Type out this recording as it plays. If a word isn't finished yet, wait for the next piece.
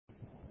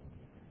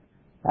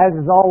As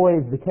is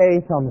always the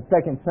case on the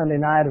second Sunday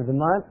night of the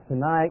month,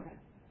 tonight,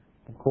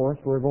 of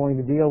course, we're going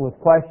to deal with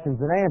questions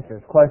and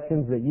answers,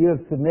 questions that you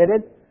have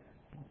submitted,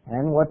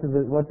 and what does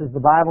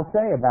the Bible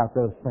say about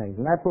those things?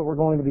 And that's what we're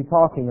going to be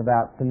talking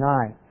about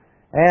tonight.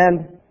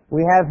 And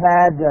we have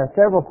had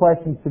several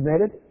questions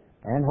submitted,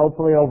 and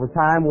hopefully over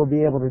time we'll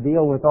be able to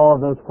deal with all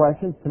of those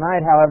questions.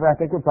 Tonight, however, I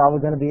think we're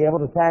probably going to be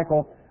able to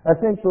tackle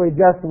essentially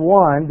just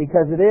one,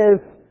 because it is,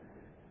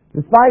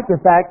 despite the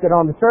fact that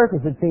on the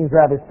surface it seems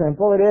rather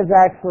simple, it is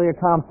actually a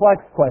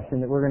complex question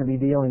that we're going to be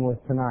dealing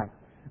with tonight.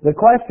 The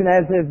question,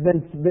 as has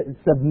been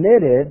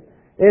submitted,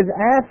 is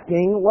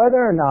asking whether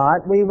or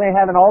not we may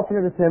have an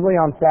alternate assembly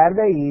on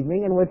Saturday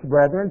evening in which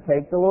brethren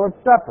take the Lord's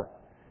Supper.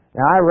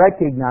 Now, I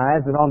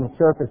recognize that on the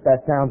surface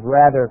that sounds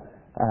rather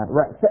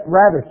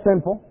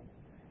simple,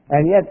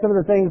 and yet some of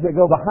the things that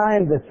go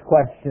behind this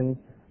question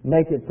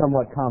make it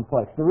somewhat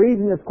complex. The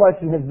reason this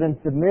question has been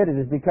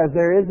submitted is because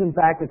there is, in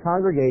fact, a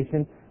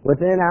congregation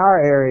within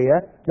our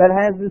area that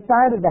has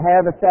decided to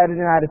have a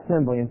Saturday night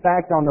assembly. In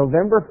fact, on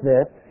November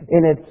 5th,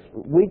 in its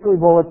weekly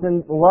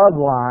bulletin love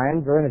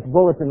lines, or in its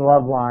bulletin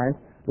love lines,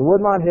 the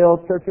Woodmont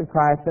Hills Church of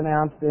Christ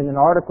announced in an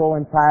article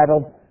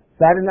entitled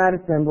Saturday Night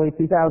Assembly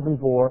 2004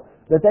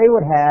 that they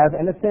would have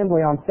an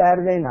assembly on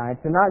Saturday nights,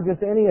 and not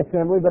just any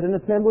assembly, but an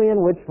assembly in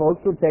which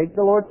folks would take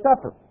the Lord's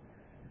Supper.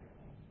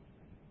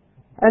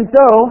 And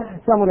so,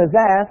 someone has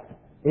asked,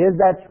 is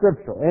that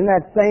scriptural? In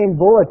that same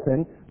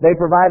bulletin, they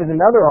provided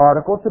another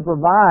article to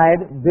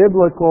provide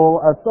biblical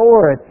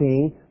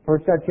authority for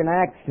such an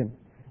action.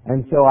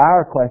 And so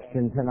our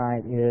question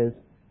tonight is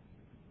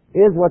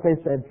what they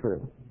said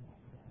true?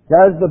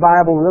 Does the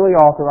Bible really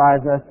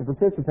authorize us to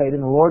participate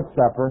in the Lord's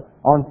Supper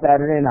on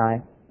Saturday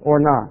night or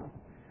not?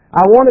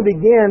 I want to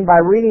begin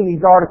by reading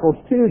these articles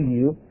to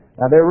you.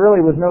 Now, there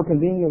really was no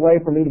convenient way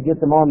for me to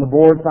get them on the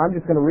board, so I'm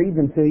just going to read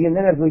them to you, and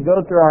then as we go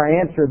through our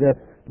answer,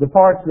 the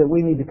parts that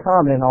we need to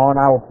comment on,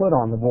 I will put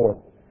on the board.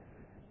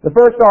 The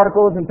first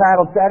article is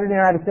entitled Saturday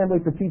Night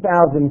Assembly for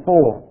 2004.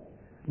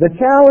 The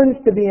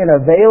challenge to be an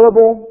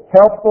available,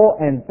 helpful,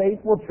 and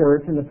faithful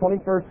church in the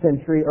 21st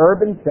century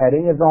urban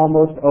setting is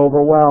almost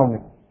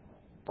overwhelming.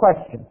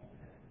 Question: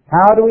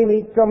 how do we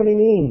meet so many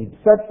needs,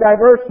 such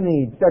diverse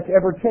needs, such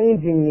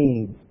ever-changing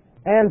needs?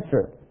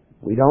 Answer: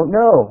 we don't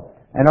know,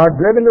 and are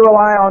driven to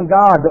rely on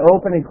God to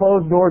open and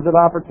close doors of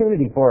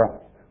opportunity for us.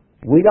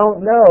 We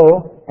don't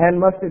know and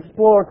must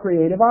explore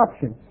creative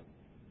options.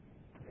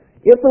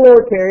 If the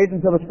Lord tarries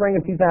until the spring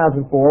of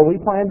 2004, we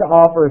plan to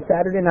offer a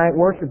Saturday night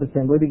worship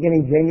assembly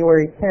beginning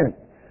January 10th.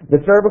 The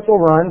service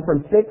will run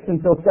from 6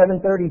 until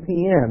 7:30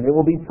 p.m. It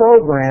will be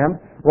programmed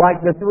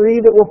like the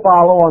three that will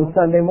follow on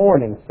Sunday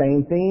morning.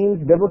 Same themes,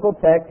 biblical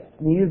texts,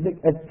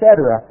 music,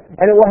 etc.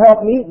 And it will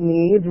help meet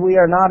needs we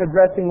are not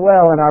addressing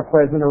well in our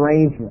present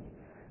arrangement.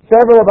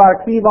 Several of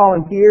our key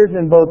volunteers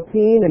in both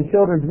teen and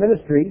children's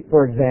ministry,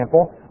 for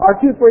example, are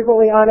too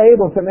frequently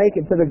unable to make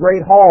it to the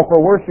Great Hall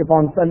for worship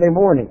on Sunday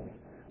morning.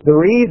 The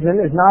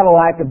reason is not a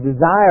lack of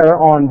desire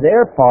on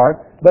their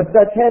part, but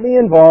such heavy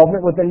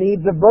involvement with the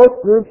needs of both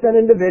groups and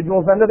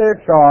individuals under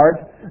their charge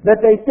that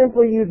they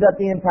simply use up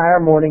the entire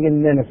morning in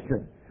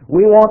ministry.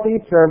 We want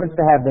these servants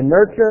to have the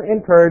nurture,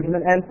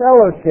 encouragement, and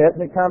fellowship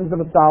that comes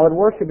of a solid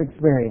worship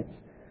experience.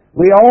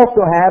 We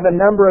also have a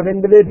number of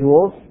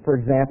individuals, for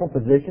example,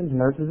 physicians,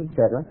 nurses,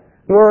 etc.,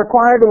 who are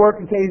required to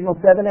work occasional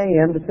 7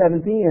 a.m. to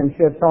 7 p.m.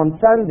 shifts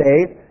on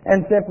Sundays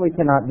and simply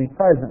cannot be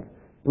present.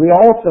 We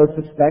also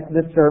suspect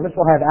this service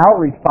will have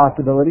outreach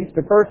possibilities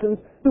to persons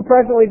who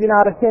presently do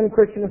not attend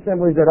Christian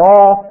assemblies at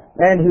all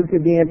and who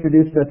could be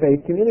introduced to a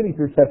faith community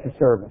through such a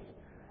service.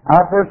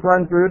 Our first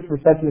run-throughs for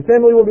such an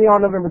assembly will be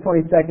on November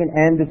 22nd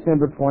and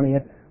December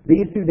 20th.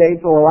 These 2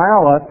 dates will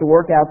allow us to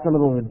work out some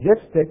of the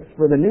logistics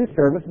for the new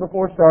service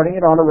before starting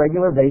it on a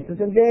regular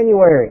basis in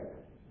January.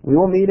 We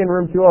will meet in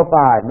room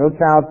 205. No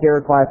child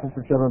care classes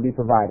for children will be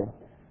provided.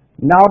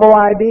 Novel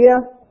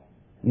idea?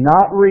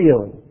 Not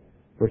really.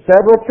 For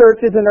several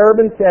churches in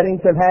urban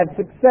settings have had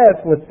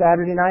success with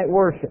Saturday night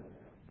worship.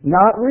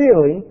 Not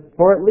really,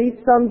 for at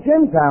least some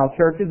Gentile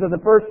churches of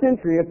the first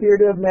century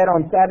appear to have met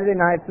on Saturday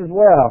nights as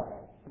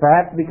well,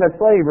 perhaps because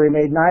slavery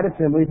made night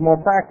assemblies more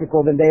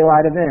practical than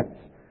daylight events.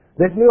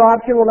 This new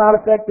option will not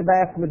affect the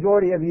vast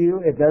majority of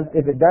you. If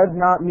it does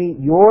not meet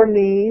your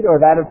need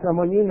or that of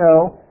someone you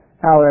know,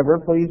 however,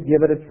 please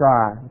give it a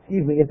try.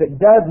 If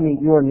it does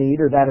meet your need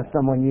or that of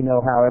someone you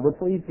know, however,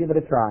 please give it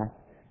a try.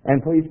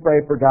 And please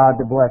pray for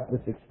God to bless this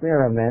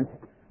experiment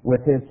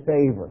with His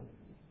favor.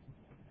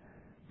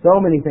 So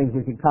many things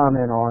we could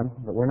comment on,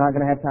 but we're not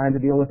going to have time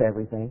to deal with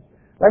everything.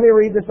 Let me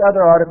read this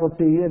other article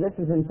to you. This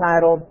is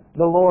entitled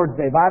The Lord's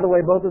Day. By the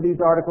way, both of these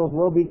articles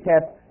will be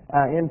kept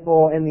in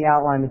full in the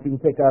outline that you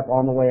can pick up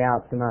on the way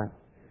out tonight.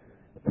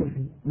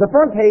 The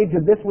front page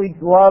of this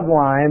week's Love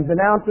Lines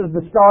announces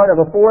the start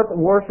of a fourth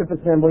worship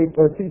assembly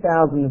for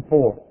 2004.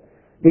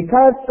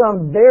 Because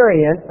some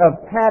variant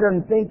of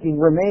pattern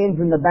thinking remains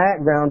in the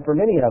background for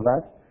many of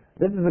us,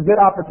 this is a good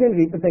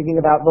opportunity for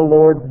thinking about the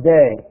Lord's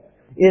Day.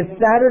 Is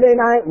Saturday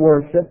night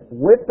worship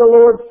with the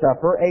Lord's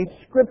Supper a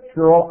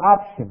scriptural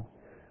option?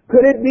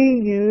 Could it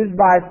be used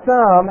by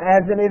some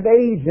as an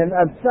evasion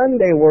of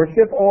Sunday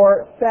worship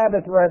or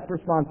Sabbath rest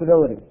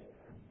responsibilities?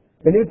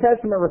 The New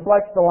Testament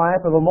reflects the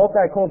life of a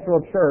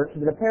multicultural church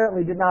that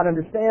apparently did not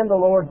understand the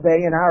Lord's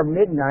Day in our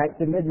midnight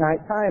to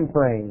midnight time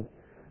frame.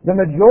 The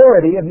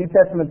majority of New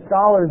Testament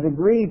scholars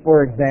agree,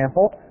 for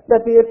example,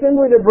 that the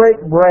assembly to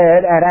break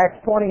bread at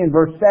Acts 20 and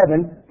verse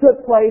 7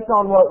 took place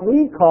on what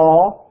we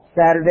call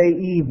Saturday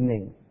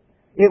evening.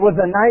 It was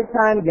a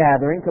nighttime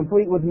gathering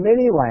complete with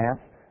many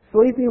laughs,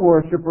 sleepy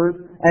worshipers,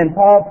 and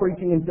Paul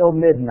preaching until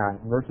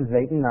midnight, verses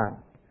 8 and 9.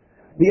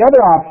 The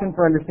other option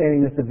for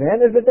understanding this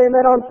event is that they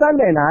met on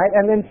Sunday night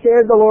and then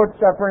shared the Lord's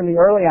Supper in the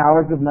early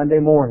hours of Monday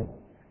morning.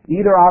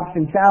 Either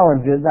option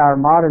challenges our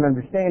modern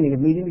understanding of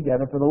meeting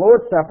together for the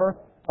Lord's Supper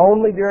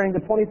only during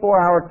the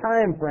 24-hour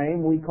time frame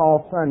we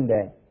call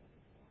Sunday.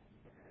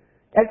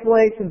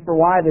 Explanations for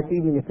why this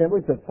evening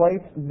assembly took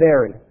place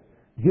vary.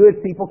 Jewish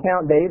people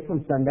count days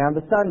from sundown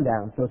to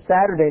sundown, so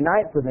Saturday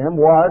night for them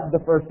was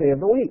the first day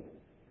of the week.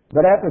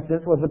 But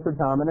Ephesus was a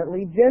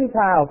predominantly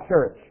Gentile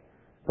church.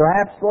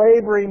 Perhaps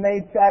slavery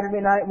made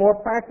Saturday night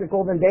more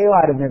practical than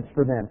daylight events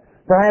for them.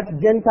 Perhaps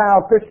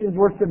Gentile Christians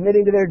were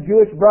submitting to their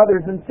Jewish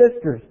brothers and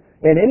sisters.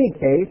 In any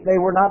case, they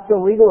were not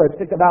so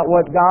legalistic about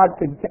what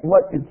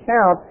could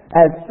count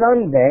as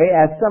Sunday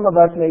as some of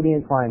us may be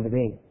inclined to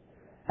be.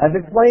 As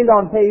explained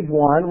on page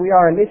 1, we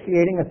are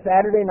initiating a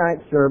Saturday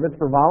night service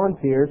for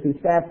volunteers who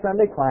staff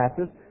Sunday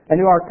classes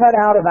and who are cut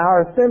out of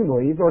our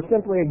assemblies or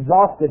simply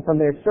exhausted from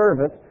their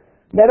service,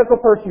 medical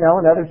personnel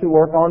and others who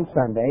work on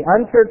Sunday,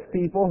 unchurched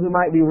people who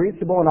might be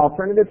reachable in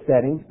alternative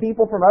settings,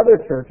 people from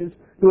other churches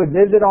who would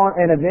visit on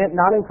an event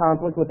not in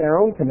conflict with their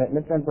own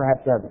commitments, and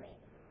perhaps others.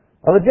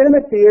 A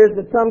legitimate fear is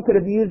that some could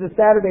have used the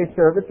Saturday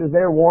service as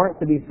their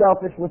warrant to be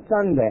selfish with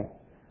Sunday,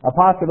 a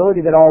possibility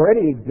that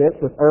already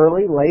exists with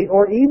early, late,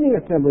 or evening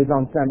assemblies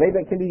on Sunday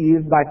that can be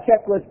used by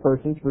checklist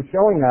persons for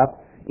showing up,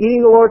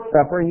 eating the Lord's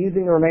Supper, and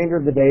using the remainder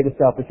of the day to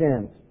selfish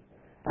ends.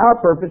 Our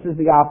purpose is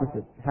the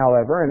opposite,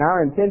 however, and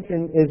our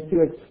intention is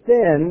to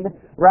extend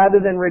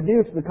rather than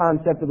reduce the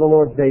concept of the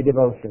Lord's Day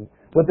devotion.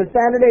 With the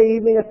Saturday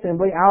evening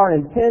assembly, our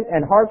intent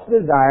and heart's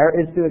desire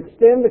is to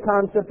extend the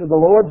concept of the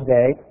Lord's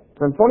Day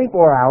from 24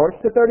 hours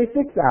to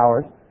 36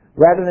 hours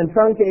rather than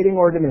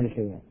truncating or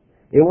diminishing it.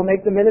 It will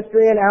make the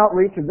ministry and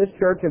outreach of this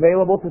church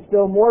available to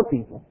still more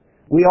people.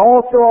 We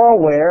also are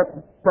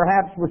aware,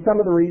 perhaps for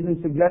some of the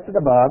reasons suggested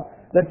above,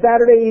 that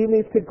Saturday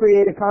evenings could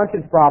create a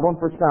conscience problem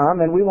for some,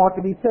 and we want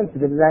to be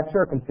sensitive to that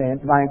circumstance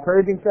by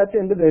encouraging such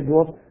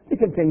individuals to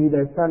continue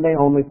their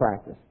Sunday-only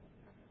practice.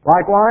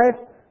 Likewise,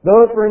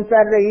 those for whom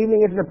Saturday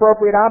evening is an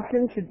appropriate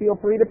option should feel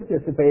free to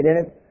participate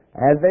in it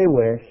as they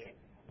wish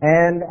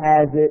and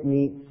as it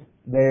meets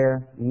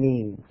their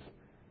needs.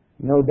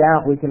 No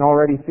doubt we can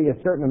already see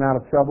a certain amount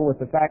of trouble with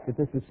the fact that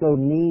this is so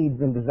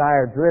needs and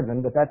desire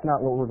driven, but that's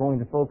not what we're going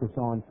to focus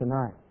on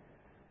tonight.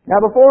 Now,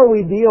 before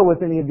we deal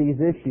with any of these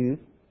issues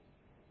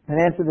and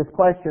answer this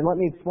question, let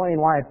me explain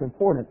why it's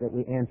important that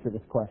we answer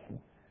this question.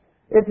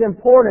 It's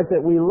important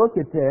that we look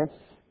at this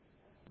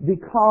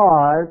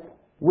because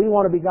we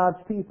want to be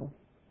God's people.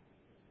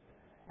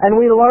 And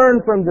we learn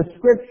from the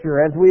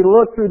Scripture as we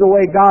look through the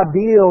way God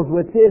deals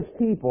with His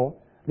people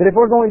that if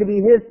we're going to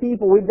be His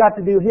people, we've got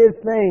to do His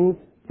things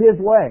His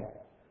way.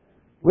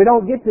 We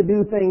don't get to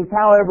do things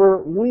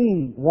however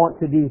we want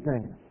to do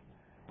things.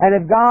 And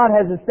if God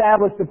has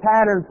established a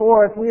pattern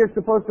for us, we are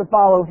supposed to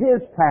follow His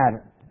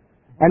pattern.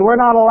 And we're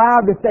not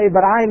allowed to say,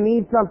 but I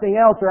need something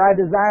else or I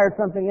desire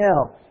something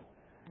else.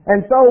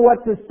 And so what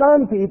to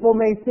some people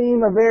may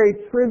seem a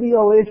very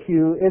trivial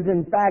issue is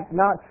in fact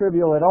not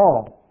trivial at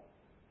all.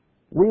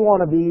 We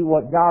want to be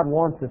what God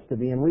wants us to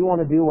be, and we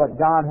want to do what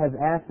God has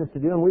asked us to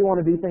do, and we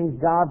want to do things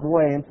God's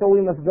way. And so we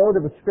must go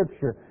to the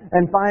Scripture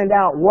and find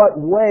out what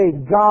way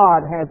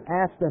God has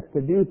asked us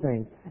to do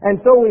things.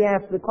 And so we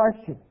ask the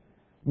question,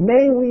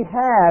 may we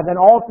have an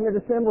alternate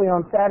assembly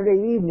on Saturday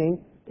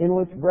evening in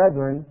which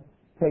brethren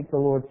take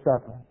the Lord's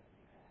Supper?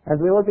 As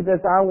we look at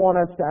this, I want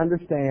us to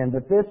understand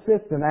that this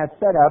system as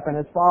set up and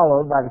as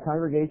followed by the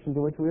congregation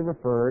to which we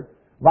referred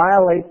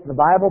violates the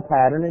Bible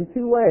pattern in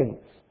two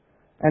ways.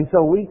 And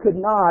so we could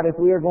not, if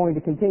we are going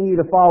to continue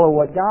to follow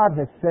what God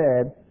has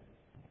said,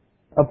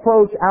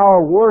 approach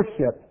our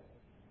worship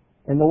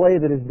in the way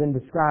that has been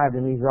described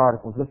in these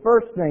articles. The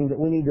first thing that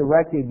we need to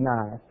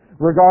recognize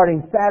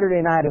regarding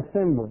Saturday night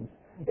assemblies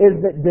is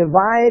that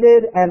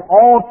divided and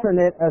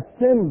alternate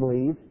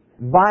assemblies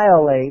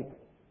violate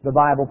the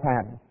Bible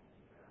pattern.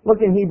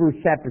 Look in Hebrews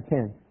chapter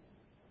 10.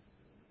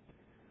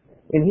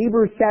 In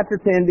Hebrews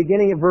chapter 10,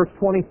 beginning at verse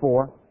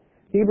 24,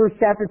 Hebrews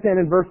chapter 10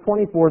 and verse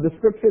 24, the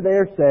Scripture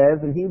there says,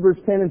 in Hebrews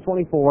 10 and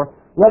 24,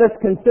 let us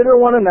consider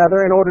one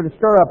another in order to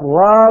stir up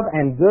love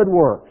and good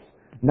works,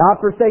 not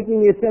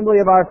forsaking the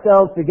assembly of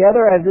ourselves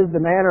together, as is the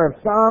manner of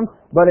some,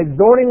 but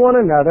exhorting one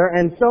another,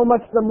 and so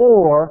much the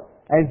more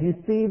as you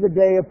see the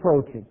day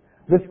approaching.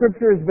 The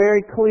Scripture is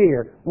very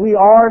clear. We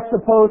are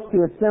supposed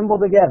to assemble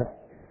together.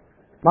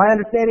 My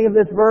understanding of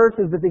this verse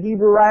is that the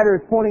Hebrew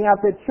writer is pointing out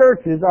that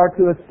churches are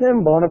to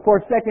assemble, and of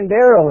course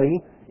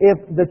secondarily, if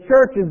the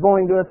church is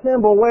going to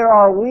assemble, where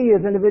are we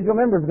as individual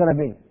members going to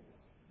be?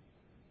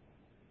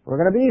 We're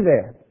going to be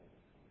there,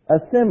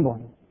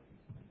 assembling.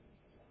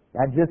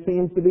 That just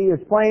seems to be as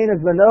plain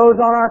as the nose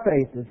on our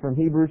faces from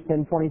Hebrews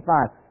 10:25.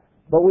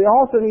 But we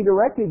also need to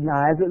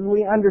recognize that when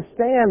we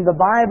understand the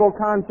Bible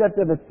concept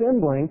of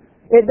assembling,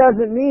 it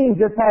doesn't mean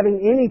just having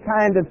any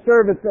kind of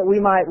service that we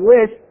might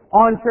wish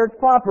on church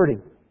property.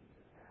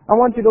 I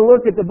want you to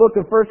look at the book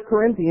of 1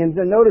 Corinthians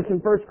and notice in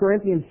 1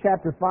 Corinthians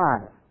chapter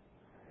 5.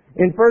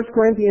 In 1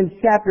 Corinthians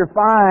chapter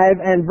 5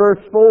 and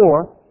verse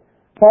 4,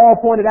 Paul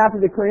pointed out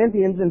to the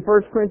Corinthians in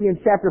 1 Corinthians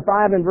chapter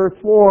 5 and verse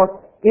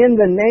 4, in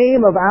the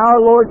name of our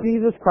Lord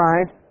Jesus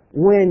Christ,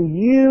 when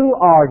you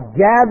are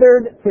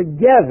gathered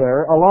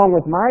together along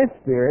with my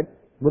Spirit,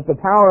 with the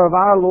power of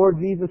our Lord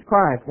Jesus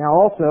Christ. Now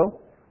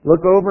also,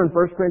 look over in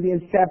 1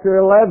 Corinthians chapter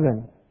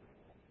 11.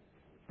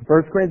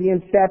 1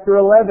 Corinthians chapter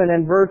 11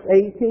 and verse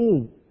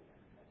 18.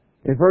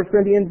 In 1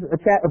 Corinthians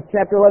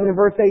chapter 11 and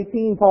verse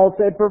 18, Paul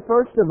said, for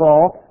first of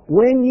all,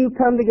 when you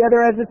come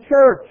together as a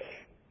church,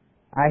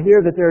 I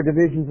hear that there are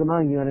divisions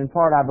among you, and in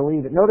part I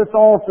believe it. Notice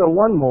also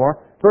one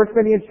more, 1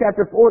 Corinthians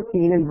chapter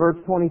 14 and verse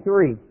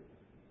 23.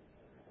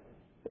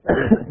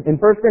 In 1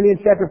 Corinthians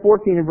chapter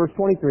 14 and verse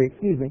 23,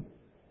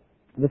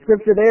 the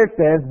scripture there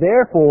says,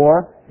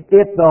 therefore,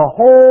 if the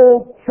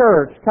whole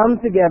church comes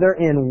together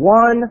in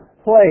one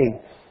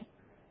place,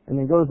 and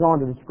then goes on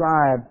to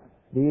describe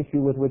the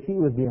issue with which he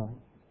was dealing.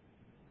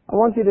 I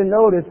want you to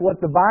notice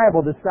what the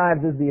Bible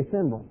describes as the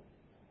assembly.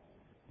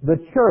 The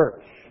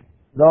church,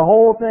 the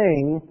whole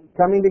thing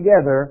coming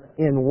together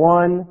in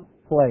one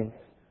place.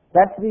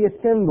 That's the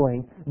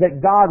assembling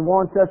that God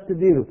wants us to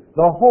do.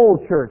 The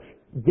whole church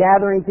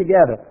gathering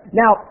together.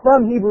 Now,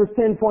 from Hebrews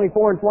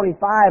 10:24 and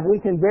 25, we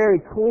can very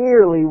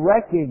clearly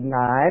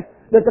recognize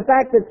that the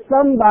fact that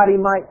somebody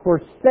might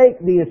forsake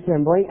the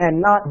assembly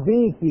and not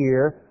be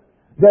here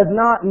does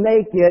not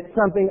make it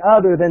something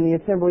other than the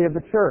assembly of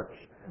the church.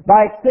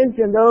 By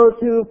extension, those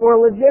who, for a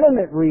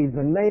legitimate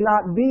reason, may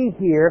not be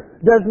here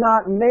does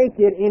not make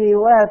it any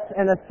less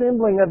an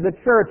assembling of the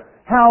church.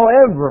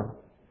 However,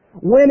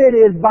 when it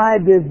is by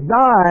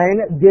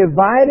design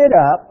divided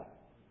up,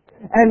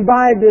 and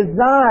by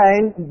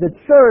design the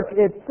church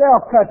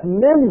itself cuts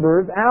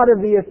members out of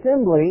the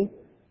assembly,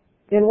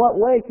 in what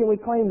way can we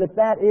claim that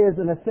that is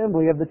an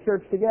assembly of the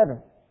church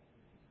together?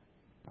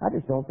 I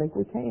just don't think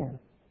we can.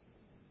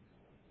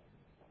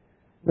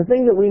 The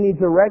thing that we need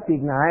to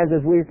recognize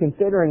as we're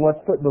considering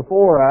what's put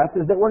before us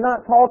is that we're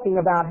not talking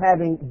about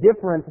having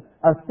different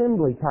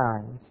assembly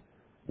times.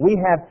 We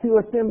have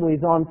two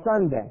assemblies on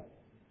Sunday.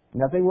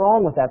 Nothing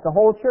wrong with that. The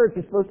whole church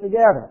is supposed to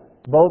gather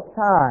both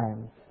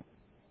times.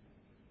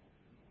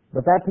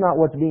 But that's not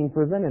what's being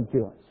presented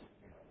to us.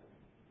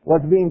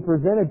 What's being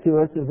presented to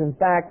us is in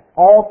fact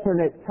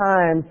alternate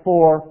times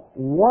for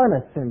one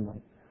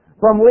assembly,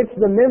 from which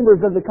the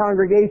members of the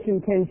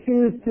congregation can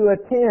choose to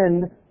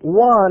attend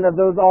one of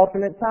those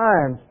alternate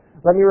times.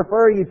 Let me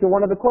refer you to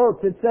one of the quotes.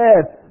 It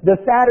says, the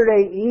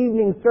Saturday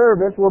evening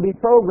service will be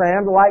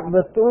programmed like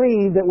the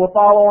three that will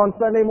follow on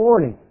Sunday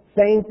morning.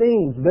 Same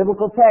themes,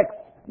 biblical texts,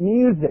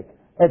 music,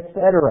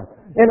 etc.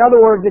 In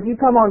other words, if you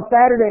come on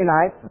Saturday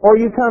night, or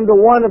you come to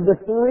one of the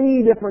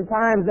three different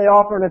times they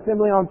offer an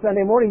assembly on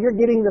Sunday morning, you're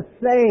getting the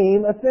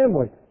same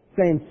assembly.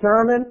 Same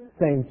sermon,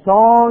 same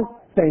song,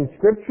 same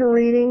scripture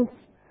readings.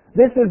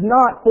 This is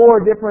not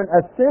four different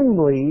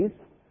assemblies.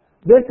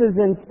 This is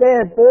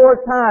instead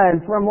four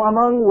times from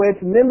among which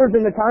members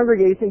in the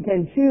congregation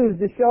can choose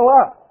to show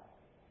up.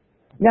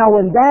 Now,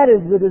 when that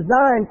is the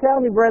design, tell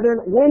me,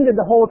 brethren, when did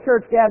the whole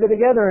church gather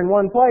together in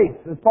one place,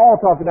 as Paul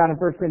talked about in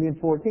 1 Corinthians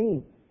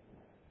 14?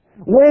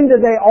 When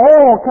did they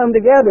all come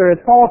together, as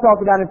Paul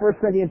talked about in 1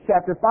 Corinthians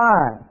chapter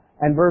 5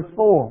 and verse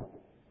 4?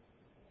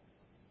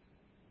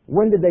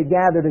 When did they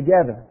gather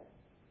together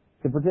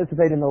to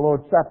participate in the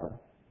Lord's Supper,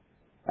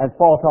 as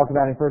Paul talked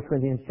about in 1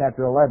 Corinthians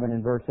chapter 11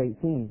 and verse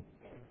 18?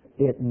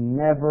 It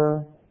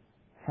never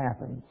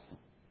happens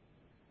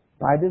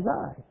by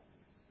design.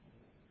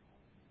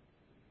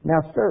 Now,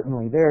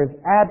 certainly, there is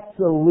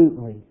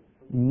absolutely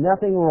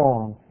nothing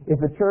wrong if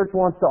a church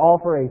wants to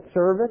offer a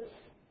service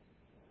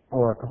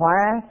or a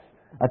class,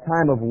 a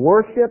time of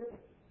worship,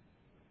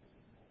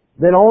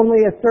 that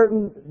only a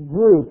certain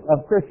group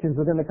of Christians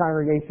within the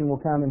congregation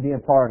will come and be a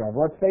part of.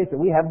 Let's face it,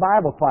 we have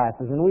Bible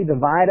classes, and we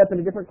divide up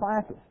into different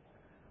classes,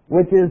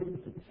 which is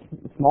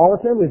small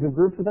assemblies of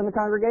groups within the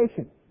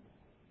congregation.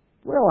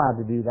 We're allowed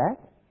to do that.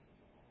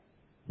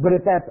 But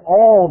if that's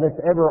all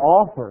that's ever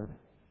offered,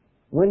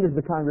 when does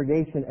the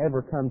congregation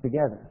ever come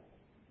together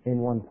in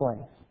one place?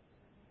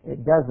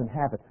 It doesn't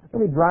happen.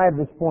 Let me drive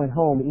this point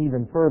home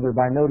even further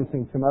by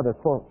noticing some other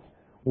quotes.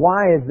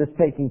 Why is this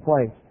taking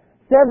place?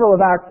 Several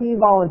of our key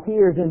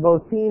volunteers in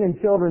both teen and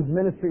children's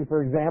ministry,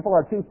 for example,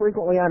 are too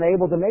frequently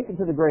unable to make it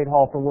to the Great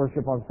Hall for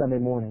worship on Sunday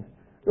mornings.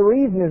 The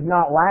reason is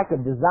not lack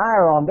of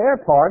desire on their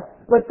part,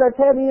 but such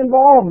heavy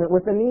involvement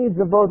with the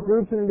needs of both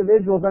groups and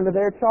individuals under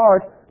their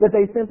charge that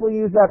they simply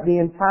use up the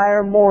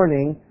entire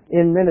morning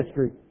in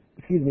ministry.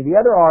 The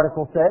other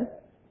article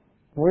said,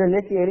 we're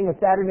initiating a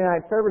Saturday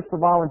night service for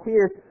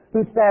volunteers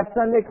who staff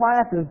Sunday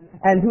classes,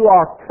 and who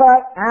are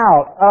cut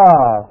out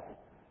of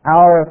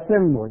our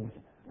assemblies.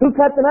 Who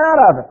cut them out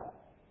of it?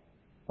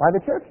 Why, the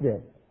church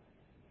did.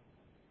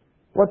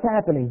 What's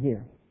happening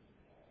here?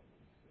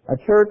 A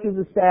church is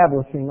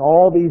establishing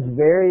all these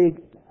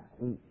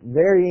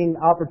varying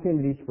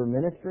opportunities for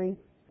ministry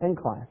and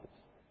classes.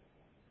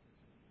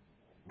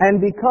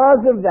 And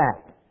because of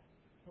that,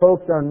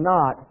 folks are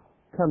not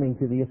coming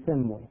to the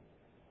assembly.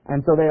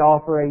 And so they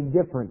offer a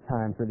different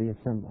time for the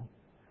assembly.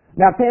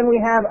 Now, can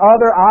we have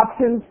other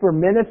options for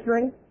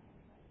ministry?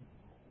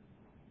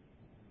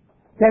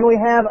 Can we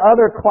have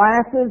other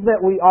classes that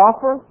we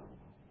offer?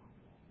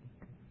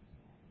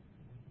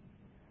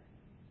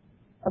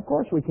 Of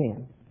course we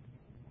can.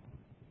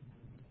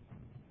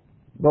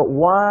 But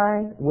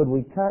why would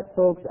we cut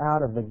folks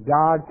out of the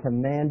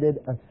God-commanded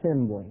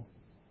assembly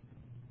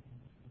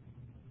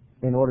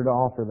in order to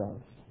offer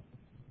those?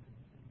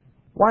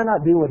 Why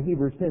not do what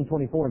Hebrews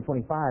 10:24 and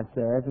 25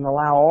 says and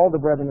allow all the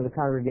brethren of the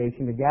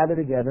congregation to gather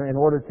together in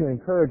order to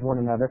encourage one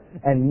another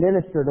and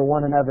minister to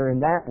one another in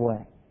that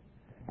way?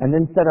 And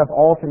then set up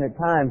alternate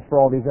times for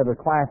all these other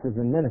classes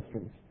and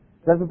ministries.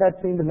 Doesn't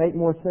that seem to make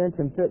more sense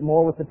and fit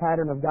more with the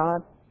pattern of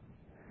God?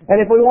 And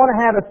if we want to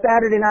have a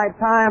Saturday night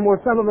time where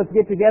some of us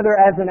get together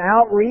as an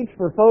outreach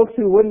for folks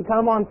who wouldn't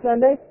come on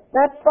Sunday,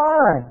 that's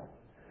fine.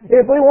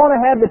 If we want to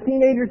have the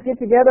teenagers get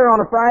together on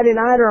a Friday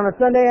night or on a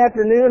Sunday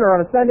afternoon or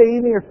on a Sunday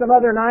evening or some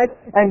other night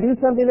and do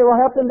something that will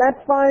help them,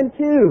 that's fine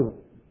too.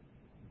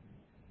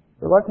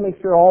 But let's make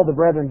sure all the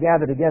brethren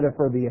gather together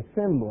for the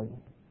assembly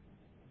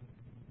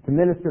to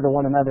minister to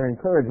one another,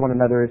 encourage one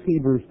another, as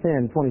Hebrews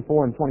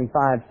 10:24 and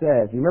 25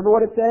 says. You remember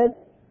what it said?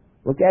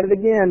 Look at it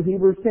again,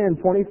 Hebrews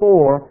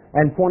 10:24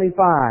 and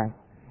 25.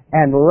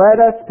 And let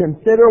us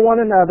consider one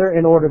another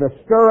in order to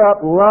stir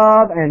up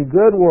love and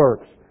good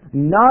works,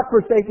 not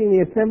forsaking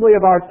the assembly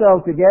of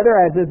ourselves together,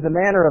 as is the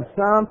manner of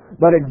some,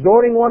 but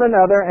exhorting one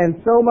another,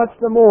 and so much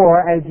the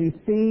more as you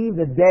see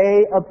the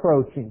day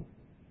approaching.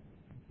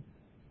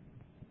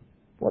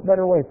 What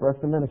better way for us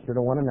to minister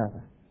to one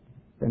another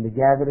than to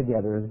gather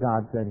together, as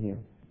God said here?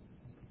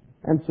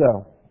 And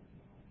so,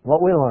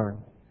 what we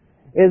learn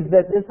is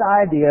that this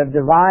idea of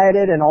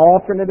divided and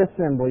alternate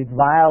assemblies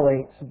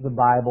violates the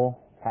Bible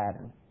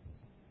pattern.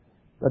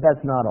 But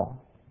that's not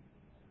all.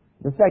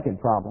 The second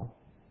problem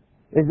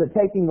is that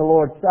taking the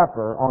Lord's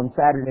Supper on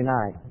Saturday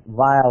night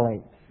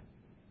violates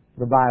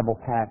the Bible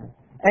pattern.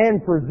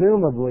 And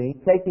presumably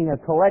taking a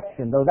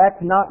collection, though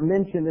that's not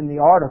mentioned in the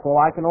article,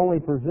 I can only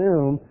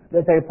presume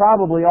that they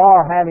probably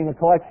are having a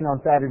collection on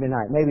Saturday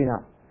night. Maybe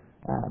not.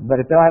 But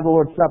if they'll have the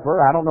Lord's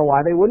Supper, I don't know why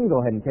they wouldn't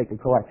go ahead and take a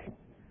collection.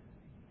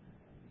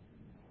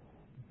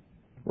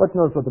 Let's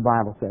notice what the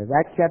Bible says.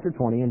 Acts chapter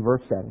 20 and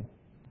verse 7.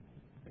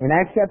 In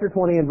Acts chapter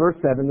 20 and verse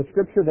 7, the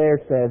scripture there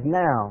says,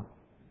 Now,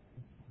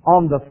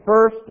 on the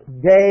first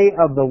day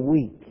of the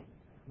week,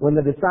 when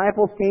the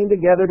disciples came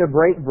together to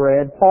break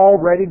bread, Paul,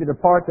 ready to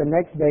depart the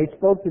next day,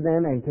 spoke to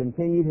them and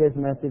continued his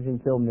message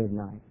until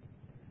midnight.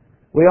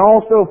 We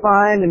also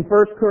find in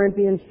 1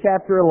 Corinthians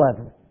chapter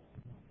 11,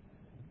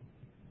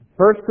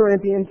 1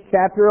 Corinthians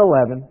chapter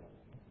 11,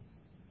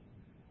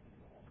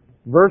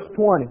 verse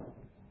 20,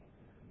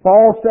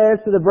 Paul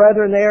says to the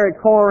brethren there at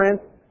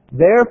Corinth,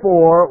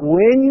 Therefore,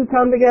 when you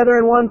come together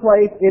in one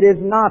place, it is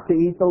not to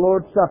eat the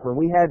Lord's Supper.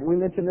 We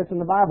mentioned this in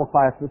the Bible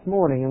class this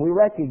morning, and we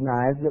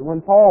recognized that when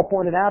Paul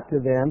pointed out to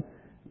them,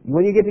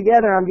 when you get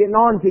together, I'm getting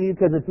on to you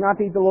because it's not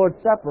to eat the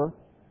Lord's Supper.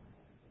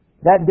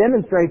 That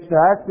demonstrates to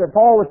us that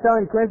Paul was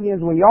telling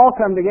Corinthians, when you all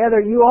come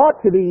together, you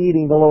ought to be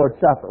eating the Lord's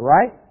Supper,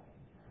 right?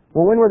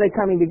 Well, when were they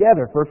coming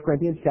together? 1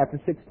 Corinthians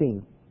chapter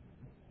 16,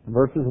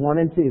 verses 1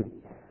 and 2.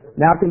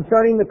 Now,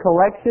 concerning the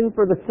collection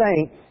for the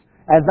saints,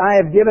 as I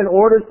have given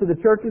orders to the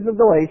churches of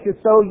Galatia,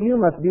 so you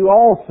must do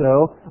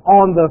also.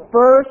 On the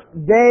first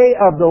day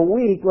of the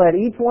week, let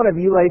each one of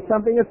you lay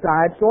something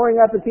aside,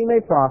 storing up that he may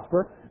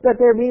prosper, that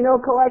there be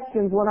no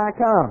collections when I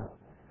come.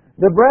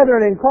 The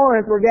brethren in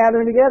Corinth were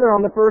gathering together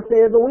on the first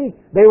day of the week.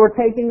 They were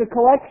taking a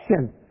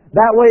collection.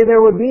 That way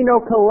there would be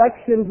no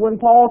collections when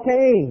Paul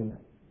came.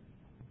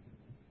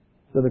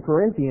 So the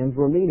Corinthians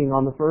were meeting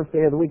on the first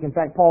day of the week. In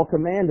fact, Paul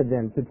commanded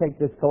them to take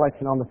this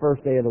collection on the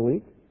first day of the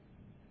week.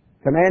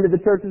 Commanded the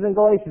churches in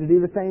Galatia to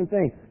do the same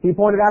thing. He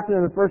pointed out to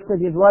them in 1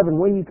 Corinthians 11,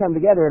 when you come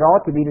together, it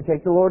ought to be to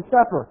take the Lord's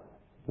Supper.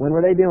 When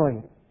were they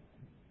doing it?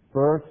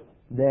 First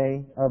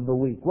day of the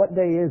week. What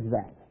day is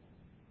that?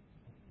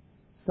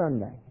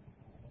 Sunday.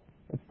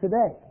 It's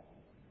today.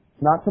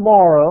 It's not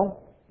tomorrow.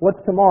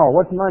 What's tomorrow?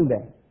 What's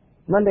Monday?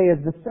 Monday is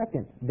the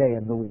second day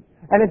of the week.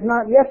 And it's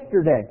not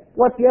yesterday.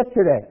 What's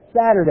yesterday?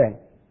 Saturday.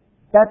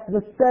 That's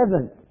the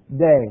seventh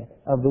day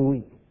of the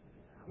week.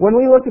 When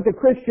we look at the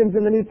Christians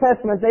in the New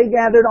Testament, they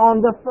gathered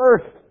on the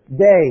first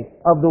day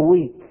of the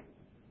week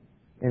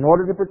in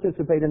order to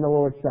participate in the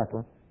Lord's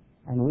Supper.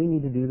 And we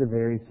need to do the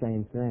very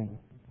same thing.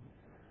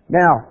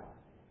 Now,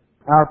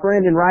 our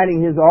friend in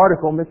writing his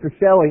article, Mr.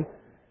 Shelley,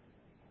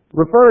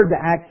 referred to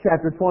Acts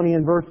chapter 20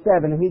 and verse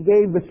 7, and he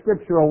gave the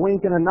Scripture a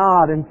wink and a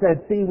nod and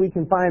said, see, we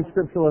can find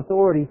scriptural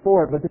authority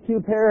for it. But the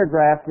two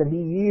paragraphs that he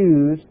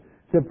used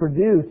to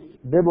produce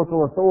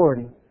biblical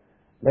authority.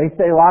 They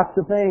say lots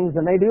of things,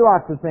 and they do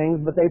lots of things,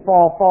 but they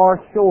fall far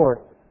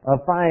short of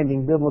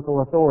finding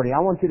biblical authority. I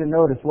want you to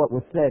notice what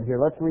was said here.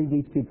 Let's read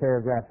these two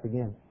paragraphs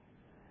again.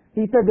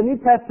 He said, the New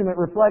Testament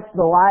reflects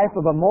the life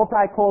of a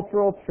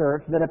multicultural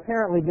church that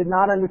apparently did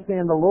not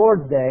understand the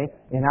Lord's Day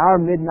in our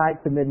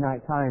midnight to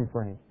midnight time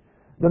frame.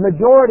 The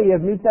majority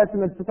of New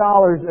Testament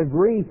scholars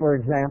agree, for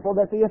example,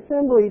 that the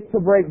assembly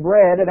to break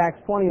bread at Acts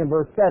 20 and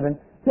verse 7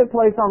 took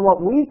place on what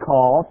we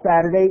call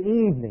Saturday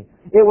evening.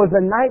 It was a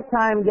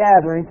nighttime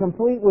gathering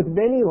complete with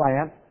many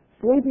lamps,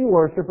 sleepy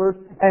worshipers,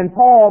 and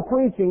Paul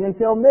preaching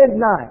until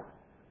midnight.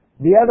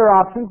 The other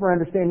option for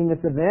understanding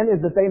this event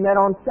is that they met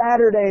on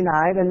Saturday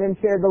night and then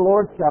shared the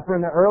Lord's Supper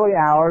in the early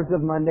hours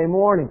of Monday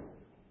morning.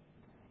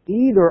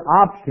 Either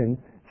option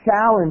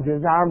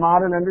challenges our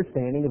modern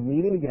understanding of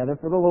meeting together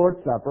for the Lord's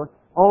Supper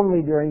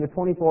only during the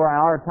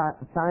 24-hour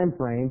time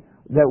frame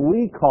that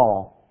we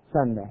call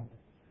Sunday.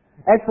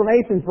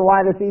 Explanations for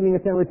why this evening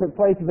assembly took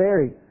place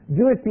vary.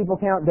 Jewish people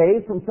count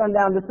days from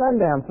sundown to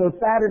sundown, so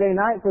Saturday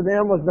night for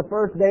them was the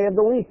first day of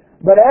the week.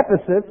 But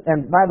Ephesus,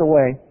 and by the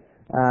way,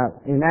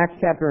 in Acts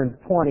chapter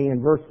 20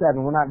 and verse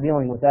 7, we're not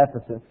dealing with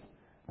Ephesus.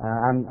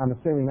 I'm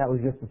assuming that was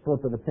just a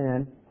slip of the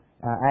pen.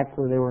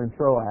 Actually, they were in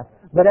Troas.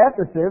 But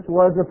Ephesus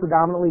was a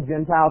predominantly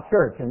Gentile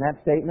church, and that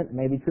statement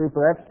may be true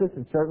for Ephesus.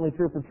 It's certainly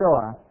true for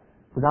Troas.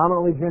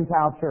 Predominantly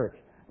Gentile church.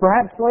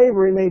 Perhaps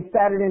slavery made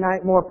Saturday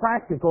night more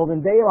practical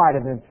than daylight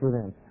events for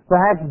them.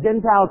 Perhaps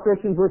Gentile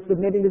Christians were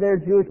submitting to their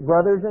Jewish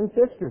brothers and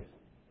sisters.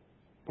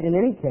 In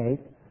any case,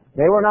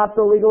 they were not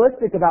so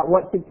legalistic about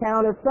what could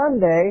count as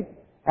Sunday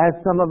as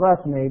some of us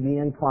may be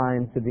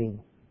inclined to be.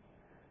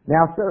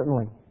 Now,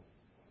 certainly,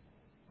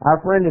 our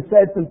friend has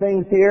said some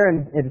things here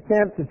in an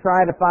attempt to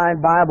try to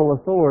find Bible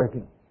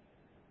authority.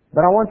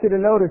 But I want you to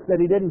notice that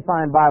he didn't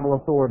find Bible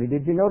authority.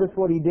 Did you notice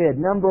what he did?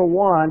 Number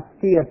one,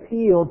 he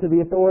appealed to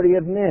the authority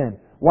of men,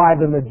 while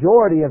the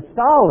majority of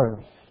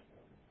scholars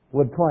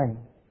would claim.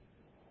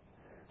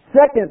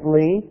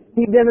 Secondly,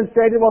 he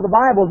demonstrated, well, the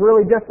Bible's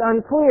really just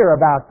unclear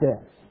about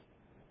this.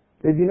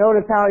 Did you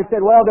notice how he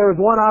said, well, there was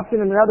one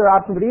option and another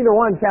option, but either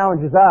one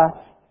challenges us?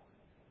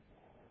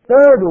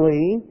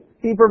 Thirdly,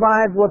 he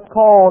provides what's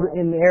called,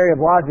 in the area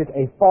of logic,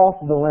 a false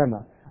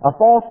dilemma. A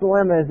false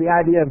dilemma is the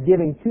idea of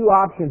giving two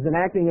options and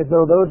acting as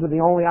though those are the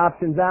only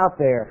options out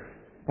there.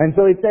 And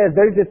so he says,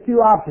 there's just two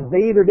options.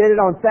 They either did it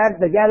on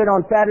Saturday, they gathered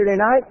on Saturday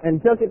night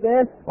and took it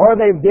then, or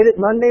they did it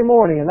Monday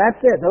morning, and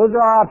that's it. Those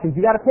are our options.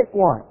 You got to pick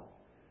one.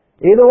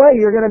 Either way,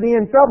 you're going to be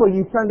in trouble,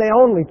 you Sunday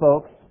only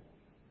folks.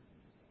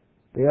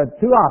 You had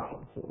two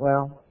options.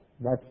 Well,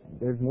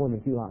 there's more than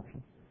two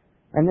options.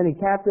 And then he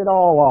capped it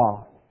all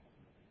off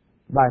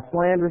by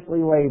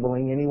slanderously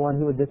labeling anyone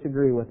who would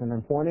disagree with him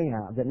and pointing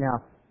out that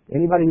now,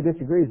 anybody who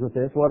disagrees with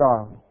this, what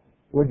are we?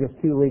 We're just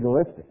too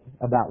legalistic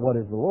about what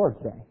is the Lord's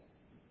Day.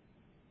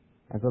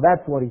 And so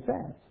that's what he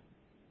says.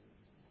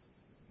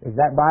 Is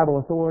that Bible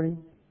authority?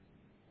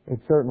 It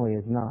certainly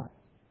is not.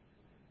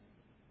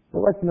 So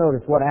let's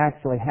notice what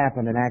actually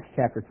happened in Acts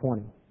chapter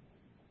 20.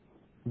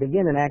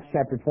 Begin in Acts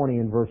chapter 20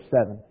 and verse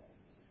 7.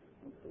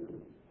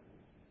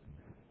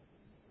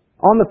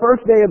 On the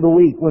first day of the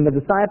week, when the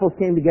disciples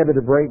came together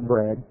to break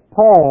bread,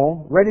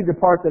 Paul, ready to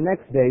depart the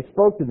next day,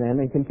 spoke to them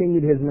and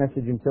continued his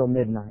message until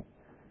midnight.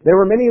 There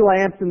were many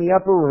lamps in the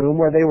upper room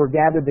where they were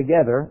gathered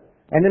together,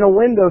 and in a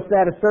window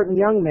sat a certain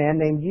young man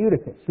named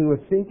Eutychus, who was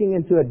sinking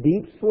into a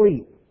deep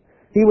sleep.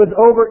 He was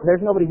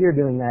there's nobody here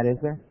doing that, is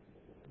there?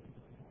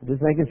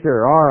 Just making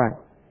sure. All right.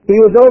 He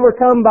was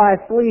overcome by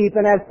sleep,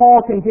 and as Paul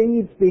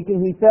continued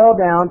speaking, he fell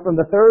down from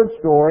the third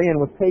story and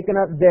was taken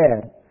up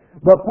dead.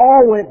 But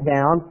Paul went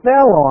down,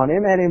 fell on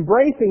him, and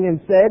embracing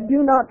him said,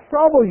 "Do not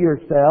trouble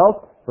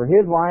yourselves, for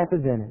his life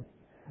is in him."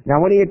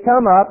 Now when he had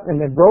come up and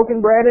had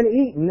broken bread and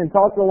eaten and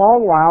talked a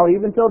long while,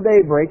 even till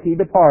daybreak, he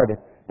departed.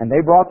 And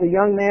they brought the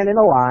young man in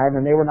alive,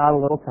 and they were not a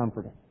little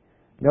comforted.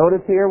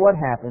 Notice here what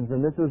happens,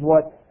 and this is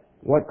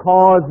what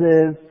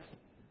causes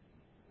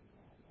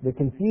the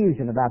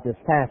confusion about this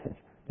passage.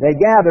 They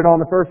gathered on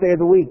the first day of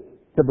the week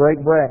to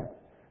break bread.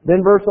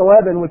 Then verse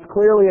 11, which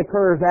clearly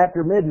occurs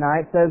after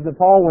midnight, says that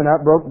Paul went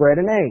up, broke bread,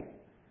 and ate.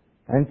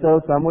 And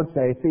so some would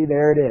say, see,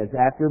 there it is.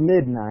 After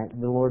midnight,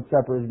 the Lord's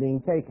Supper is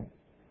being taken.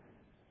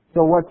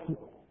 So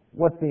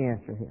what's the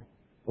answer here?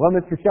 Well,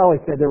 Mr. Shelley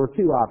said there were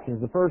two options.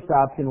 The first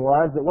option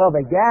was that, well,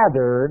 they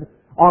gathered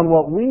on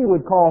what we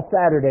would call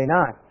Saturday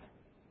night.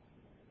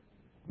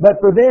 But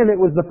for them, it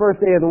was the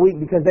first day of the week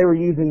because they were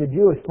using the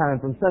Jewish time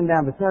from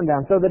sundown to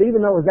sundown, so that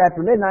even though it was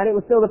after midnight, it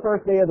was still the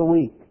first day of the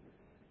week.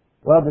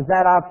 Well, does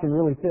that option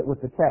really fit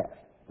with the text?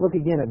 Look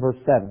again at verse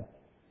 7.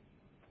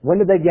 When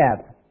did they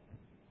gather?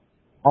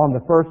 On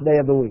the first day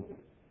of the week.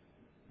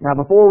 Now,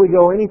 before we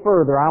go any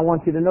further, I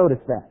want you to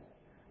notice that.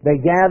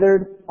 They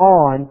gathered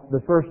on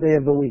the first day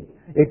of the week.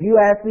 If you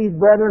ask these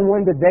brethren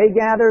when did they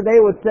gather, they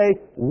would say,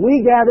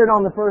 we gathered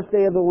on the first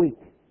day of the week.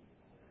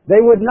 They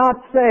would not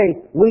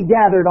say, we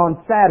gathered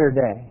on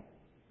Saturday.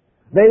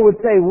 They would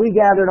say, we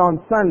gathered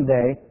on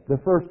Sunday, the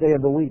first day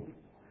of the week.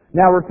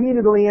 Now,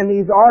 repeatedly in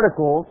these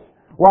articles,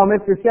 While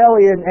Mr.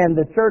 Shelley and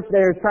the church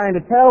there is trying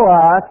to tell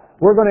us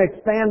we're going to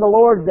expand the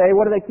Lord's Day,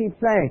 what do they keep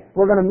saying?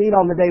 We're going to meet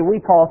on the day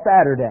we call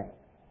Saturday.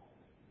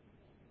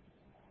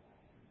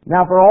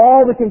 Now, for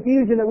all the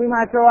confusion that we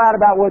might throw out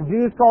about what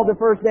Jews called the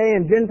first day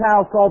and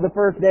Gentiles called the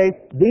first day,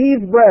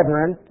 these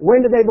brethren,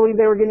 when did they believe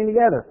they were getting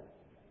together?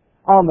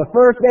 On the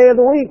first day of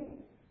the week.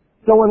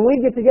 So when we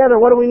get together,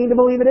 what do we need to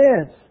believe it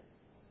is?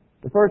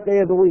 The first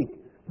day of the week.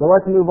 But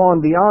let's move on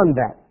beyond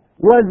that.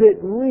 Was it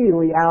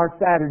really our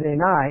Saturday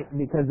night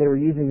because they were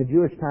using the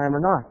Jewish time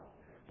or not?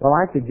 Well,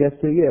 I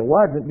suggest to you it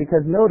wasn't,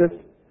 because notice,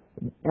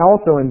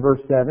 also in verse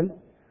 7,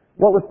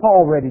 what was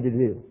Paul ready to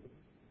do?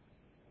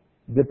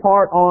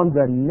 Depart on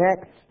the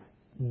next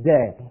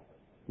day.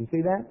 You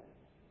see that?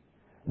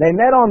 They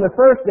met on the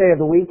first day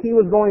of the week. He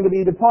was going to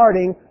be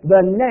departing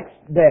the next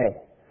day.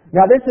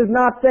 Now, this is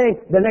not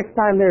saying the next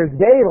time there's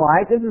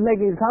daylight. This is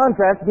making a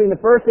contrast between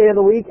the first day of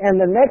the week and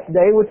the next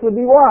day, which would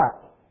be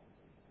what?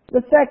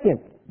 The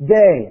second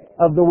day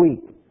of the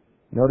week.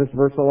 Notice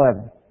verse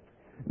 11.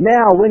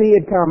 Now, when he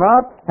had come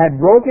up, had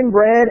broken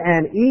bread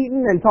and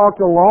eaten and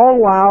talked a long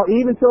while,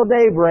 even till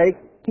daybreak,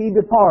 he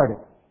departed.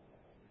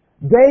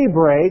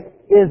 Daybreak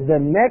is the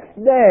next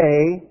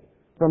day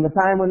from the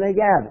time when they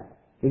gathered,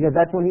 because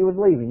that's when he was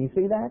leaving. You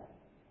see that?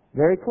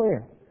 Very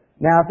clear.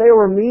 Now, if they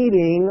were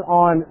meeting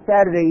on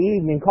Saturday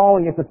evening,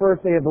 calling it the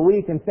first day of the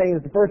week, and saying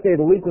that the first day of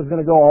the week was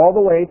going to go all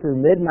the way through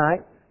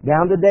midnight,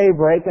 down to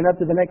daybreak, and up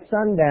to the next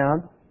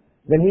sundown,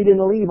 then he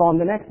didn't leave on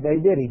the next day,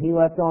 did he? He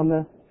left on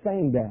the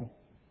same day.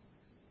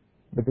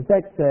 But the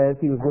text says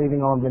he was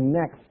leaving on the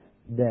next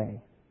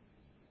day.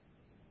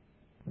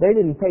 They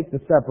didn't take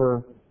the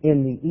supper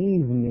in the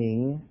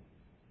evening,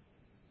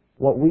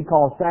 what we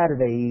call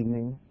Saturday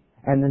evening,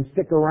 and then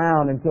stick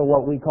around until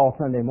what we call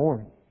Sunday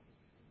morning.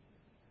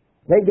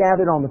 They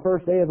gathered on the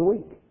first day of the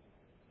week.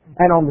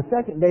 And on the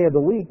second day of the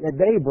week, at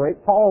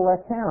daybreak, Paul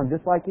left town,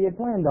 just like he had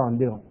planned on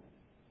doing.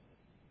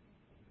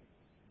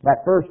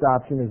 That first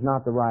option is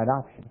not the right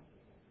option.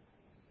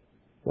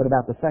 What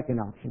about the second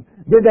option?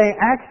 Did they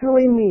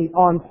actually meet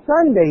on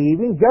Sunday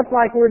evening, just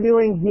like we're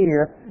doing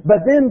here,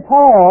 but then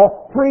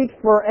Paul preached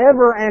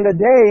forever and a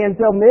day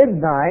until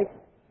midnight,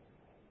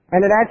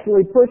 and it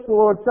actually pushed the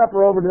Lord's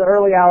Supper over to the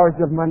early hours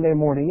of Monday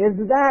morning? Is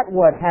that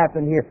what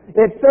happened here?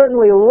 It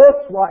certainly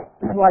looks like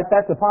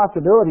that's a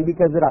possibility,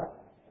 because it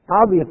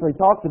obviously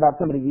talks about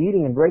somebody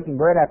eating and breaking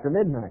bread after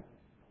midnight.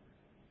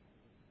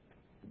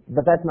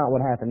 But that's not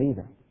what happened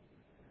either.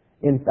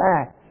 In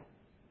fact,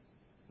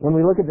 when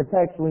we look at the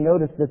text, we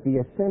notice that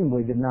the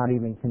assembly did not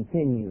even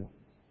continue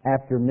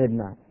after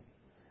midnight.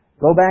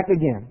 Go back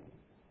again.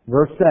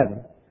 Verse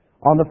 7.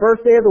 On the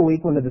first day of the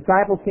week, when the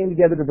disciples came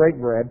together to break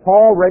bread,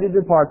 Paul, ready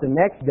to depart the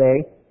next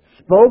day,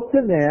 spoke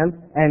to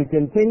them and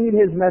continued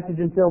his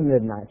message until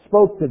midnight.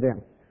 Spoke to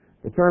them.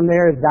 The term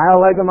there is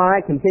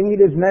dialegomai,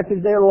 continued his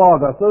message there,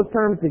 logos. Those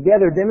terms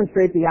together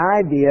demonstrate the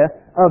idea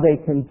of a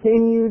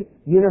continued,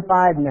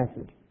 unified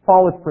message.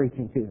 Paul was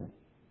preaching to them.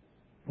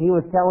 He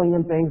was telling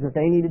them things that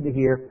they needed to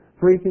hear,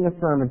 preaching a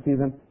sermon to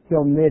them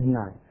till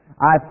midnight.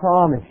 I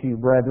promise you,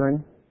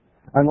 brethren,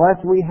 unless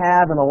we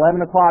have an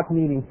 11 o'clock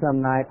meeting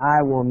some night,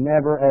 I will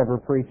never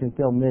ever preach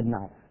until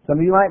midnight. Some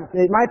of you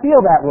it might feel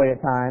that way at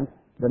times,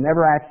 but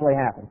never actually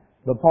happened.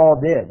 But Paul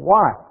did.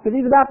 Why? Because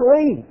he's about to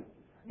leave.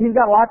 He's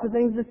got lots of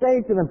things to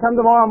say to them. Come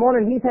tomorrow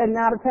morning, he's heading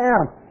out of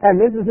town. And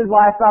this is his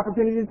last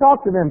opportunity to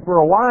talk to them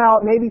for a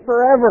while, maybe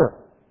forever.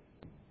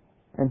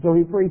 And so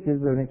he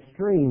preaches an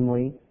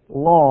extremely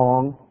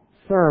long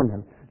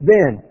sermon.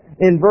 Then,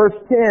 in verse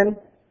 9,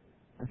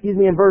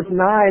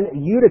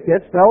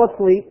 Eutychus fell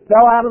asleep,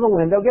 fell out of the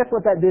window. Guess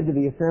what that did to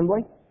the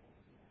assembly?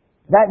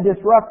 That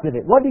disrupted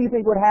it. What do you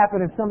think would happen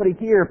if somebody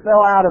here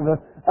fell out of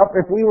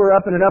if we were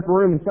up in an upper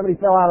room and somebody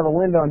fell out of the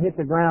window and hit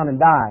the ground and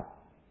died?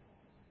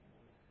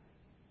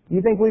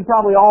 You think we'd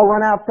probably all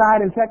run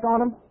outside and check on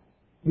them?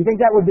 You think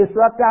that would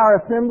disrupt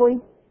our assembly?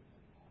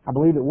 I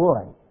believe it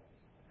would.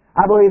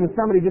 I believe if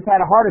somebody just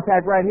had a heart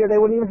attack right here, they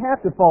wouldn't even have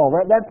to fall.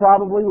 That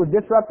probably would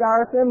disrupt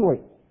our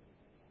assembly.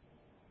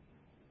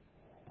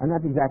 And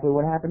that's exactly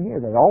what happened here.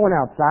 They all went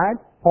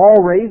outside. Paul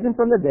raised him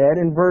from the dead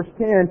in verse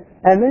 10,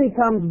 and then he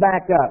comes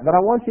back up. But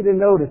I want you to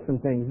notice some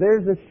things.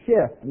 There's a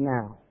shift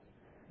now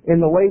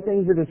in the way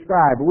things are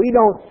described. We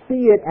don't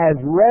see it as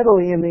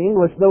readily in the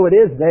English, though it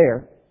is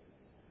there.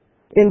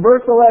 In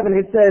verse 11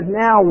 it says,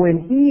 Now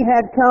when he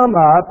had come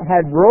up,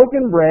 had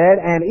broken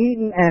bread, and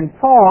eaten and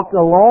talked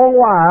a long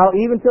while,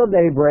 even till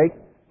daybreak,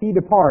 he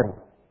departed.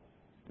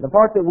 The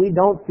part that we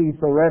don't see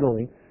so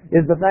readily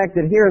is the fact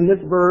that here in this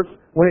verse,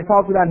 when it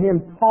talks about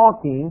him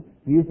talking,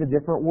 used a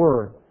different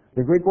word.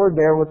 The Greek word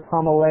there was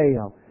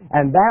homileo,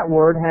 and that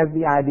word has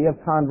the idea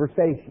of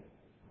conversation.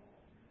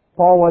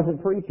 Paul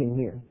wasn't preaching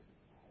here.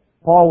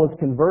 Paul was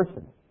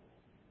conversing.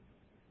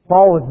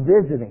 Paul was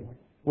visiting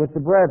with the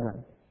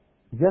brethren.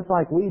 Just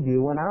like we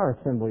do when our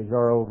assemblies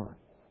are over.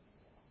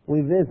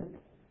 We visit.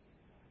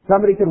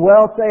 Somebody could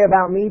well say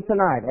about me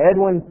tonight,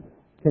 Edwin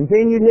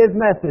continued his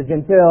message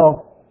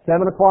until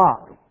 7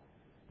 o'clock.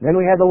 Then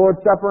we had the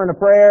Lord's Supper and a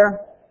prayer,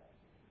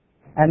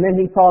 and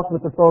then he talked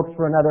with the folks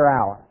for another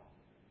hour.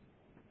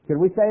 Could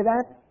we say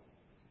that?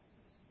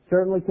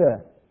 Certainly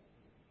could.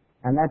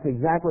 And that's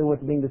exactly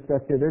what's being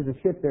discussed here. There's a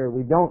ship there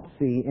we don't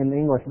see in the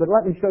English, but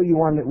let me show you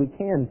one that we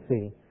can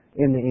see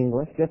in the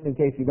English, just in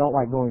case you don't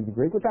like going to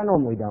Greek, which I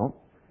normally don't.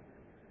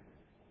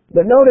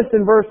 But notice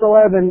in verse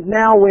 11,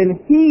 now when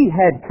he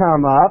had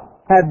come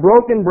up, had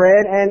broken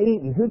bread and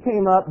eaten. Who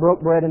came up, broke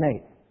bread and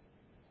ate?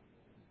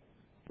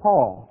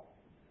 Paul.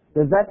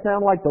 Does that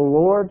sound like the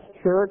Lord's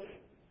church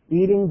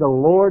eating the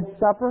Lord's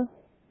Supper?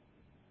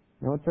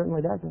 No, it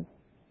certainly doesn't.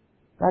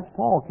 That's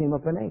Paul came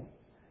up and ate.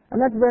 And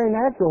that's very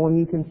natural when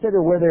you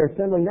consider where they're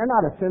assembling. They're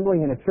not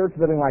assembling in a church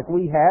building like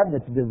we have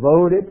that's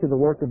devoted to the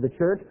work of the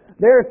church.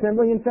 They're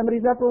assembling in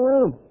somebody's upper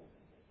room.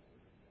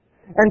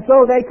 And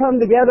so they come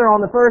together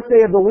on the first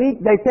day of the week.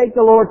 They take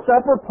the Lord's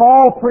Supper.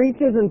 Paul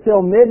preaches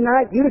until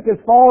midnight.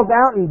 Eutychus falls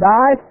out and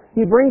dies.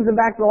 He brings them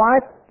back to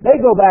life. They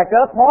go back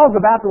up. Paul's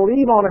about to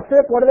leave on a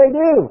trip. What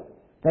do?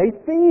 They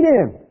feed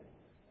him.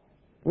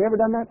 We ever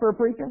done that for a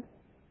preacher?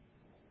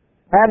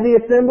 Have the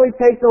assembly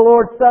take the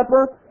Lord's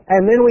Supper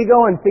and then we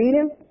go and feed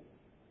him?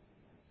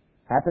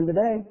 Happened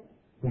today.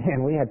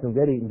 Man, we had some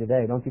good eating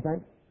today, don't you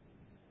think?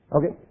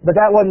 Okay, but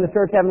that wasn't the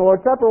church having the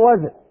Lord's Supper, was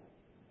it?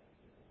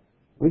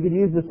 We could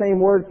use the same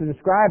words to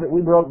describe it.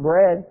 We broke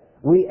bread.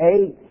 We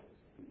ate.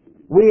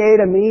 We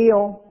ate a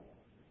meal.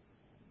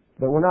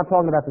 But we're not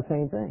talking about the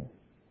same thing.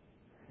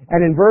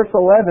 And in verse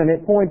 11,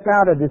 it points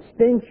out a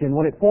distinction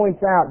when it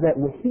points out that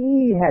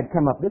he had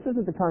come up. This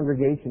isn't the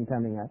congregation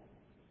coming up.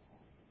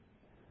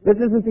 This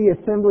isn't the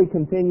assembly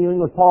continuing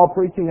with Paul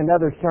preaching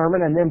another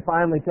sermon and then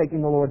finally taking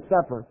the Lord's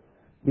Supper.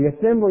 The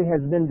assembly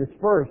has been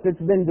dispersed.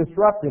 It's been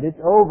disrupted.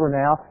 It's over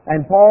now.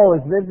 And Paul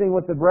is visiting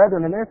with the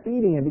brethren and they're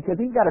feeding him because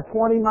he's got a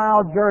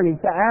 20-mile journey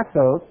to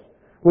Assos,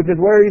 which is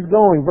where he's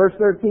going. Verse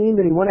 13,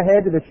 then he went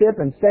ahead to the ship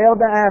and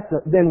sailed to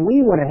Assos. Then we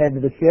went ahead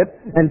to the ship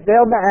and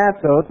sailed to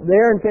Assos,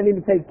 there intending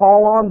to take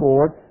Paul on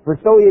board, for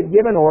so he had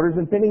given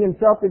orders, intending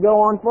himself to go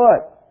on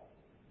foot.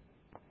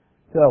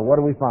 So, what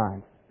do we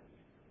find?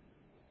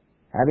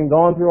 Having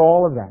gone through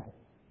all of that,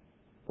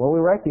 what we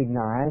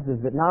recognize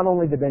is that not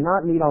only did they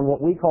not meet on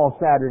what we call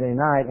Saturday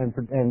night and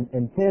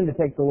intend to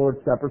take the Lord's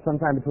Supper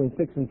sometime between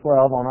 6 and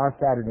 12 on our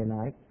Saturday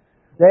night,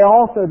 they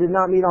also did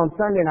not meet on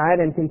Sunday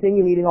night and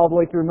continue meeting all the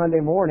way through Monday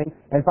morning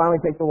and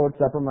finally take the Lord's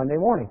Supper Monday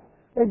morning.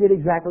 They did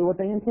exactly what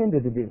they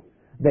intended to do.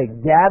 They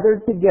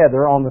gathered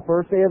together on the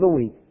first day of the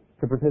week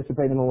to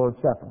participate in the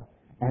Lord's Supper.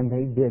 And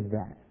they did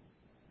that.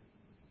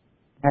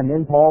 And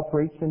then Paul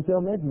preached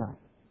until midnight.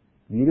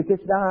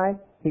 Eutychus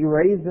died. He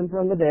raised him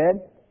from the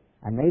dead.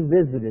 And they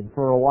visited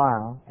for a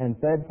while and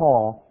fed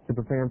Paul to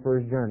prepare him for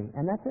his journey.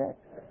 And that's it.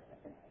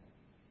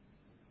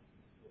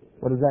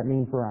 What does that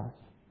mean for us?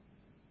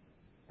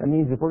 That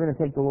means if we're going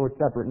to take the Lord's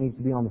Supper, it needs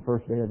to be on the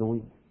first day of the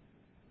week.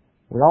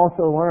 We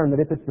also learn that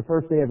if it's the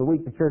first day of the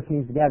week, the church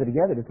needs to gather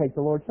together to take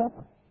the Lord's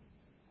Supper.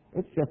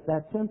 It's just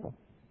that simple.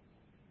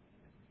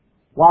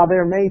 While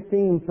there may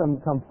seem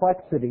some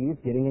complexities,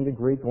 getting into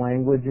Greek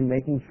language and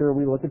making sure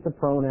we look at the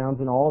pronouns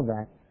and all of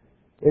that,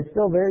 it's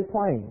still very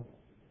plain.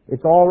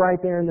 It's all right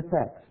there in the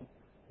text.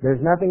 There's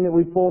nothing that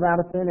we've pulled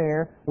out of thin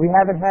air. We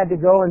haven't had to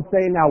go and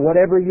say, now,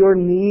 whatever your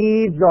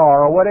needs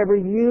are or whatever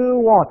you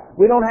want.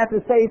 We don't have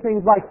to say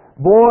things like,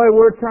 boy,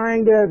 we're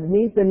trying to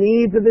meet the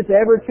needs of this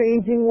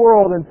ever-changing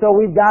world, and so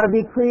we've got to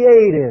be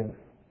creative.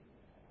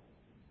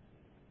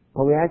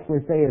 What we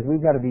actually say is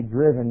we've got to be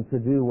driven to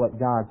do what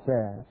God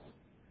says.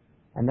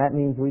 And that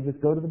means we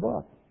just go to the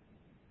book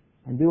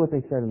and do what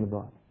they said in the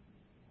book.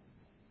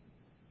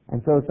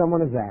 And so someone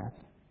has asked,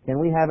 can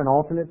we have an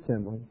alternate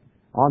assembly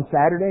on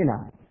Saturday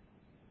night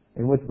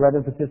in which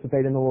brethren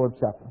participate in the Lord's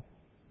Supper?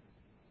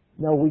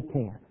 No, we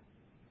can't.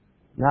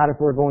 Not if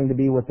we're going to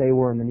be what they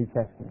were in the New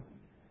Testament.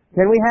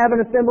 Can we have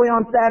an assembly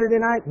on Saturday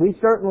night? We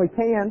certainly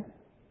can.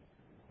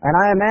 And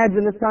I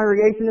imagine this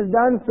congregation has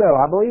done so.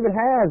 I believe it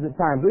has at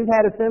times. We've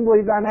had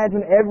assemblies, I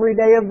imagine, every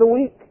day of the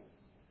week,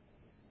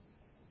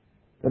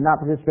 but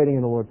not participating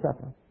in the Lord's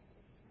Supper.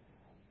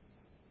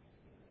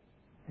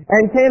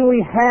 And can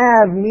we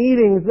have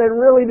meetings that are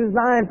really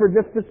designed for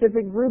just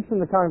specific groups in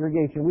the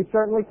congregation? We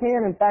certainly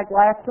can. In fact,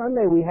 last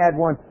Sunday we had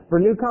one for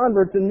new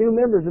converts and new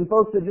members and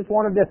folks that just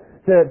wanted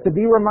to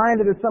be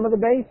reminded of some of the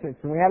basics.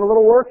 And we had a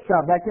little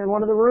workshop back here in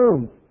one of the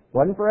rooms.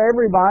 Wasn't for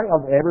everybody.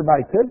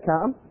 Everybody could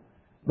come,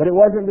 but it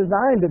wasn't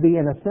designed to be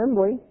an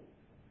assembly.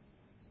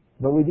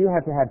 But we do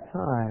have to have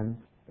times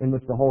in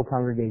which the whole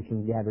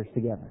congregation gathers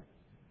together.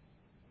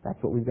 That's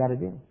what we've got to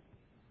do.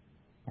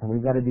 And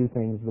we've got to do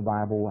things the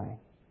Bible way.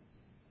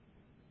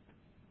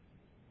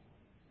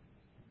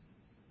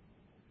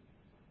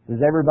 Does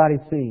everybody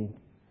see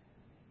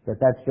that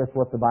that's just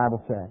what the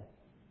Bible said?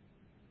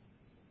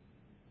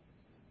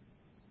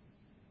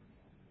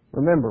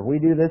 Remember, we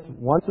do this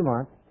once a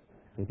month.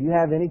 If you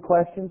have any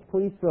questions,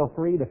 please feel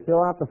free to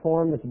fill out the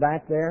form that's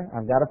back there.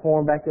 I've got a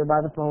form back there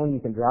by the phone.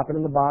 You can drop it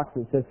in the box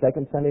that says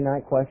Second Sunday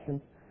Night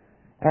Questions.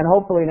 And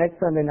hopefully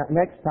next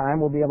time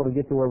we'll be able to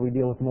get to where we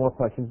deal with more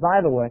questions.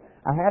 By the way,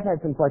 I have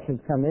had some questions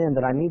come in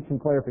that I need some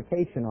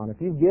clarification on. If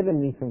you've given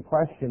me some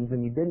questions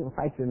and you didn't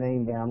write your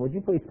name down, would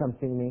you please come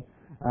see me?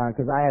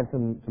 Because I have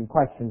some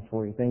questions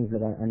for you, things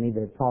that I need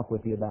to talk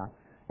with you about.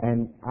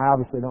 And I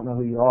obviously don't know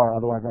who you are,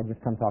 otherwise I'd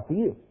just come talk to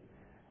you.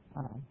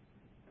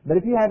 But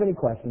if you have any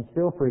questions,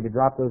 feel free to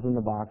drop those in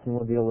the box and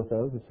we'll deal with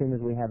those as soon as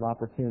we have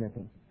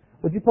opportunity.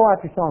 Would you pull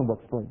out your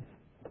songbooks, please?